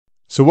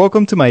So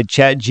welcome to my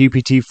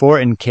ChatGPT 4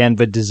 and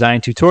Canva design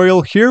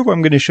tutorial here where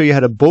I'm going to show you how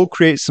to bulk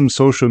create some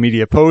social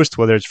media posts,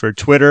 whether it's for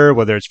Twitter,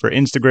 whether it's for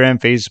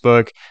Instagram,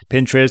 Facebook,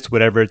 Pinterest,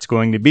 whatever it's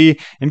going to be.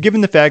 And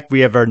given the fact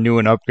we have our new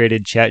and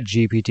upgraded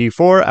ChatGPT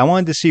 4, I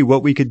wanted to see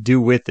what we could do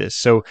with this.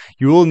 So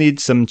you will need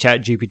some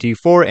ChatGPT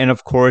 4 and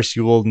of course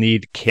you will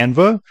need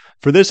Canva.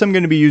 For this, I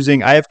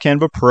have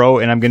Canva Pro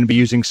and I'm going to be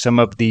using some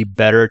of the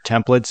better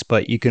templates,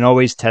 but you can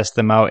always test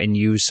them out and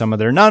use some of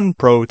their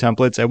non-pro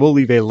templates. I will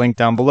leave a link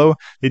down below.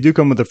 They do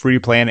come with a free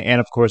plan and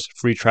of course a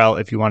free trial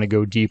if you want to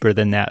go deeper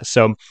than that.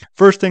 So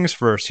first things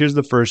first, here's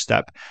the first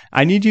step.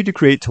 I need you to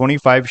create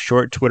 25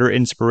 short Twitter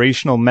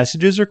inspirational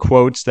messages or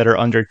quotes that are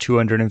under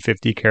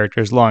 250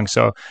 characters long.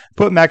 So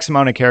put max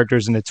amount of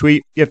characters in the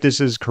tweet. If this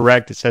is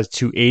correct, it says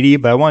 280,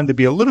 but I wanted to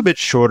be a little bit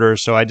shorter,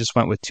 so I just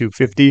went with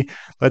 250.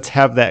 Let's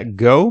have that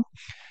go.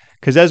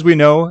 Because as we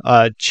know,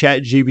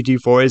 ChatGPT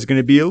 4 is going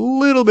to be a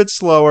little bit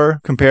slower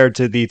compared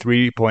to the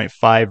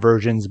 3.5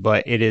 versions,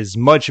 but it is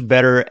much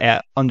better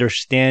at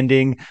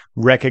understanding,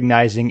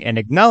 recognizing, and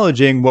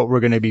acknowledging what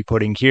we're going to be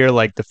putting here,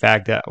 like the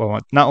fact that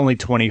not only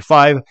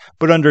 25,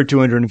 but under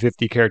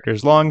 250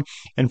 characters long.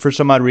 And for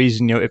some odd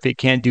reason, if it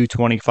can't do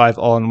 25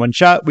 all in one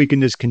shot, we can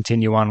just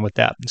continue on with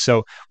that. So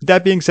with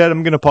that being said,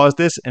 I'm going to pause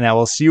this and I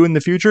will see you in the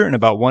future in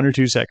about 1 or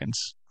 2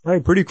 seconds. All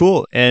right, pretty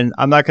cool. And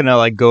I'm not going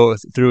to go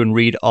through and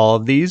read all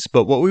of these,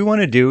 but what we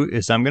want to do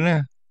is I'm going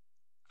to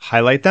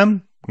highlight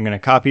them. I'm going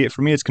to copy it.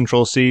 For me, it's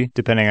Control C,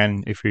 depending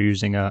on if you're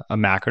using a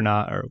Mac or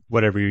not, or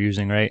whatever you're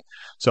using, right?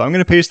 So I'm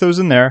going to paste those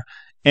in there.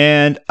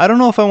 And I don't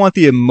know if I want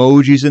the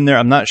emojis in there.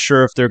 I'm not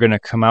sure if they're going to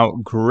come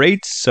out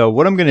great. So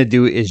what I'm going to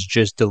do is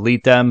just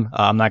delete them.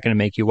 I'm not going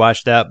to make you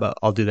watch that, but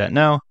I'll do that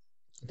now.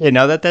 Okay,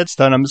 now that that's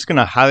done, I'm just going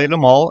to highlight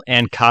them all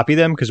and copy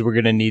them because we're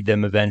going to need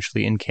them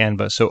eventually in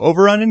Canva. So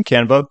over on in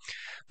Canva,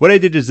 what I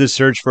did is this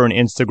search for an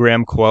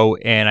Instagram quote,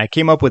 and I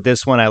came up with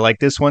this one. I like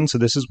this one, so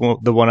this is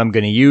the one I'm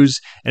going to use.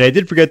 And I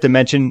did forget to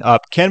mention,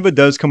 Canva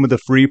does come with a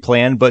free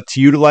plan, but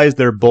to utilize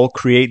their bulk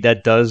create,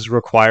 that does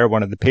require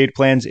one of the paid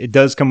plans. It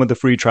does come with a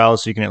free trial,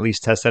 so you can at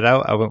least test that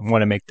out. I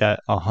want to make that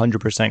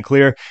 100%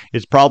 clear.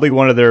 It's probably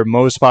one of their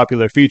most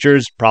popular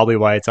features, probably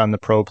why it's on the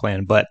pro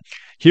plan. But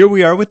here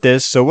we are with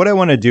this. So what I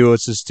want to do,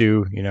 let's just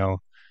do,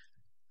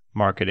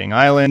 Marketing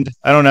Island.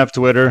 I don't have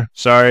Twitter,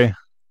 sorry.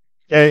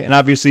 Okay, and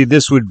obviously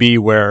this would be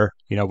where,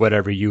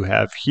 whatever you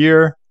have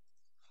here.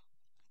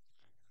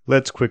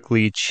 Let's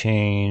quickly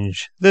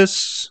change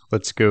this.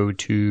 Let's go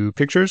to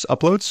pictures,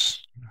 uploads.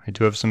 I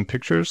do have some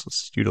pictures.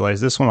 Let's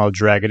utilize this one. I'll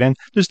drag it in.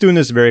 Just doing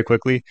this very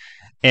quickly.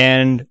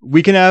 And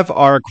we can have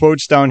our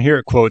quotes down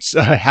here,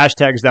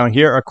 hashtags down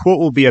here. Our quote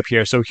will be up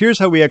here. So here's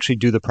how we actually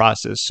do the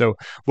process. So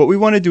what we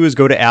want to do is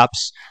go to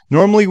apps.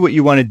 Normally what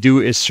you want to do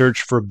is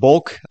search for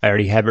bulk. I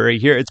already have it right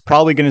here. It's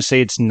probably going to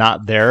say it's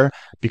not there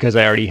because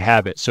I already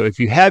have it. So if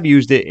you have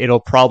used it,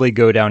 it'll probably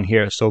go down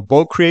here. So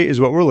bulk create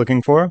is what we're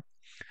looking for.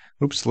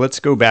 Oops,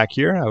 let's go back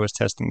here. I was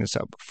testing this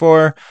out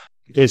before.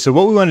 Okay, so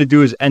what we want to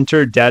do is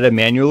enter data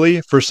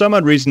manually. For some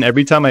odd reason,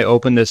 every time I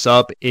open this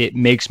up, it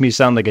makes me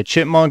sound like a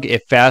chipmunk.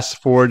 It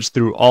fast forwards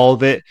through all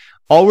of it.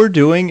 All we're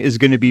doing is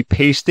going to be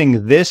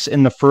pasting this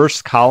in the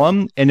first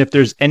column. And if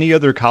there's any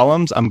other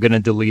columns, I'm going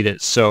to delete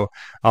it. So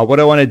what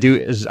I want to do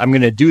is I'm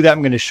going to do that.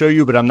 I'm going to show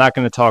you, but I'm not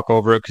going to talk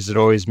over it because it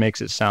always makes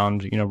it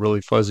sound,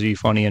 really fuzzy,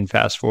 funny, and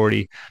fast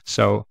forwardy.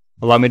 So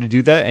allow me to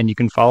do that and you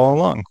can follow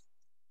along.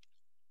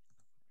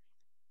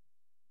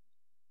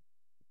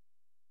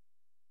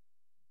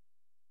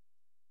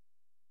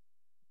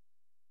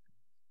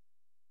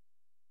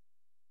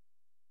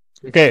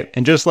 Okay,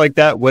 and just like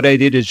that, what I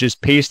did is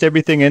just paste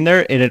everything in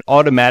there and it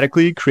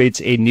automatically creates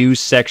a new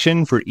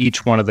section for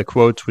each one of the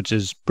quotes, which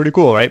is pretty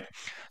cool, right?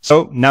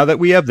 So now that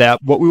we have that,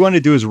 what we want to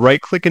do is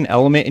right-click an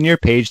element in your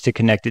page to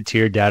connect it to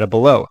your data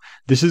below.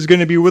 This is going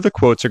to be where the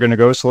quotes are going to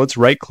go. So let's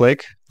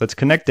right-click, let's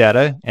connect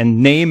data,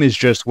 and name is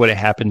just what it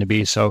happened to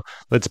be. So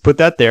let's put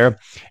that there.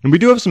 And we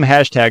do have some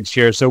hashtags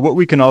here. So what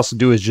we can also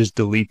do is just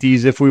delete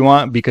these if we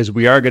want, because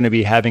we are going to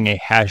be having a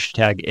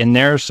hashtag in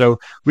there. So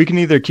we can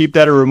either keep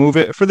that or remove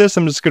it. For this,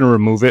 I'm just going to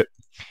remove it.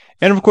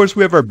 And of course,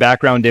 we have our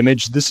background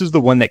image. This is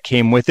the one that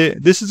came with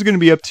it. This is going to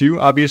be up to you,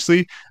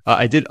 obviously.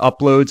 I did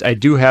uploads. I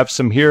do have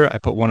some here. I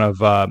put one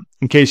of,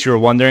 in case you were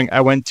wondering, I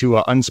went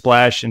to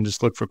Unsplash and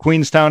just looked for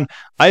Queenstown.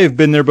 I have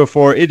been there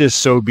before. It is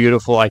so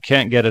beautiful. I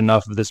can't get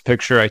enough of this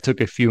picture. I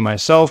took a few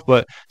myself,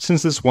 but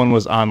since this one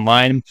was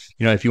online,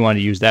 if you want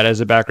to use that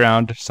as a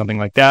background, something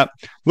like that,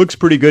 looks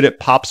pretty good. It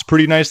pops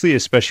pretty nicely,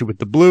 especially with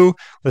the blue.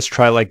 Let's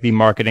try the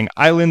Marketing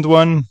Island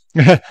one.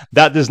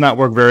 That does not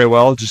work very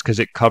well just because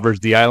it covers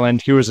the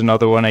island. Here was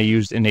another one I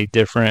used in a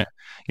different,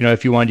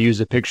 if you wanted to use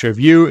a picture of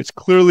you, it's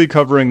clearly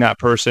covering that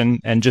person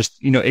and just,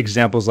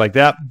 examples like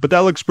that. But that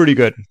looks pretty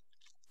good.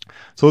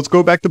 So let's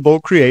go back to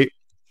bulk create.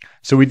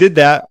 So we did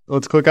that.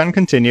 Let's click on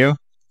continue.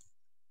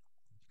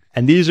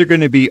 And these are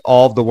going to be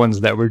all of the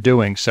ones that we're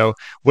doing. So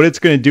what it's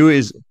going to do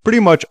is pretty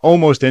much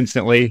almost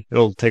instantly,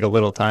 it'll take a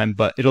little time,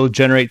 but it'll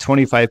generate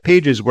 25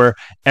 pages where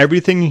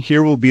everything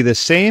here will be the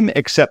same,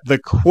 except the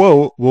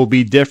quote will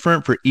be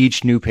different for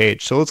each new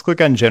page. So let's click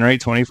on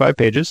generate 25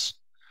 pages.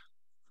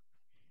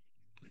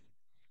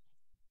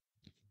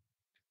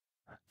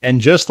 And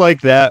just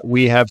like that,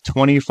 we have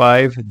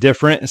 25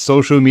 different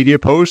social media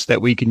posts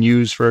that we can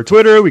use for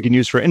Twitter, we can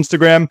use for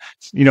Instagram,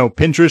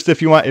 Pinterest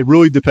if you want. It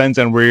really depends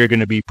on where you're going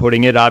to be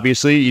putting it,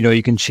 obviously.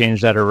 You can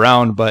change that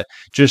around, but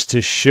just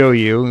to show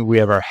you, we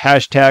have our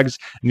hashtags.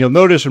 And you'll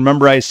notice,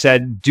 remember I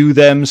said do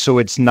them so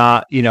it's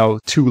not,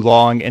 too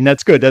long. And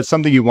that's good. That's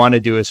something you want to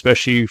do,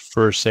 especially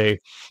for, say,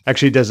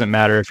 actually it doesn't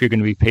matter if you're going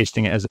to be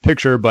pasting it as a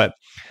picture, but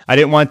I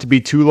didn't want it to be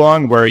too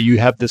long where you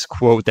have this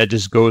quote that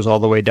just goes all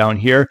the way down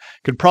here.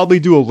 Could probably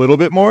do a little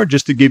bit more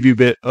just to give you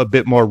a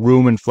bit more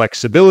room and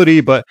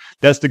flexibility, but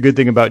that's the good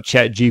thing about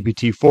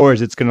ChatGPT 4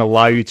 is it's going to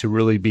allow you to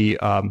really be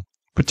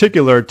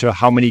particular to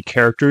how many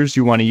characters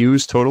you want to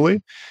use totally.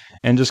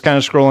 And just kind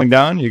of scrolling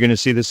down, you're going to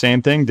see the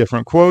same thing,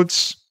 different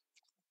quotes.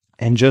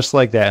 And just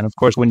like that. And of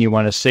course, when you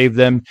want to save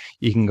them,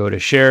 you can go to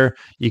share,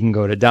 you can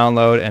go to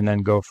download, and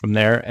then go from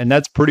there. And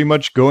that's pretty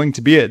much going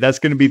to be it. That's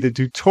going to be the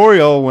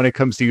tutorial when it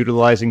comes to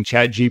utilizing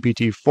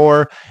ChatGPT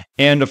 4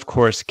 and of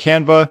course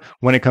Canva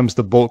when it comes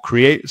to bulk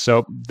create.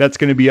 So that's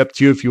going to be up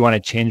to you if you want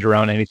to change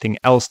around anything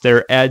else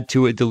there, add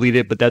to it, delete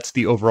it, but that's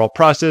the overall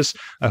process.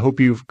 I hope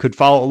you could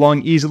follow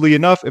along easily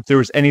enough. If there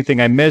was anything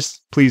I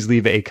missed, please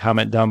leave a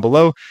comment down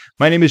below.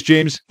 My name is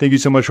James. Thank you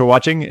so much for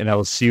watching, and I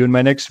will see you in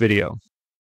my next video.